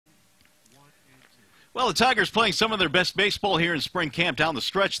Well, the Tigers playing some of their best baseball here in spring camp down the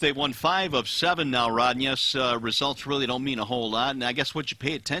stretch. They won 5 of 7 now, Rod. And yes, results really don't mean a whole lot. And I guess what you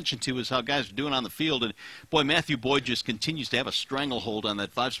pay attention to is how guys are doing on the field. And, boy, Matthew Boyd just continues to have a stranglehold on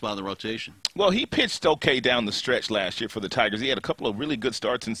that 5 spot in the rotation. Well, he pitched okay down the stretch last year for the Tigers. He had a couple of really good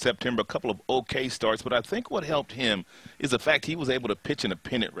starts in September, a couple of okay starts. But I think what helped him is the fact he was able to pitch in a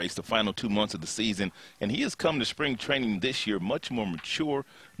pennant race the final 2 months of the season. And he has come to spring training this year much more mature,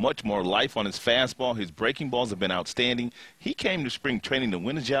 much more life on his fastball. His breaking balls have been outstanding. He came to spring training to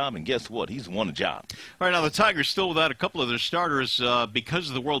win a job, and guess what? He's won a job. All right, now the Tigers still without a couple of their starters because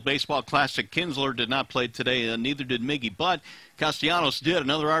of the World Baseball Classic. Kinsler did not play today, neither did Miggy, but Castellanos did.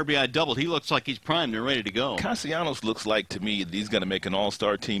 Another RBI double. He looks like he's primed and ready to go. Castellanos looks like, to me, that he's going to make an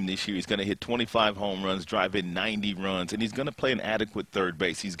all-star team this year. He's going to hit 25 home runs, drive in 90 runs, and he's going to play an adequate third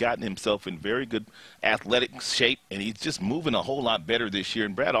base. He's gotten himself in very good athletic shape, and he's just moving a whole lot better this year.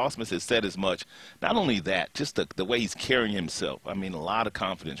 And Brad Ausmus has said as much. Not only that, just the way he's carrying himself. I mean, a lot of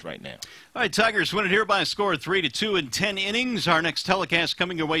confidence right now. All right, Tigers win it here by a score of 3-2 in 10 innings. Our next telecast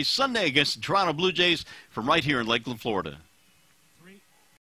coming your way Sunday against the Toronto Blue Jays from right here in Lakeland, Florida.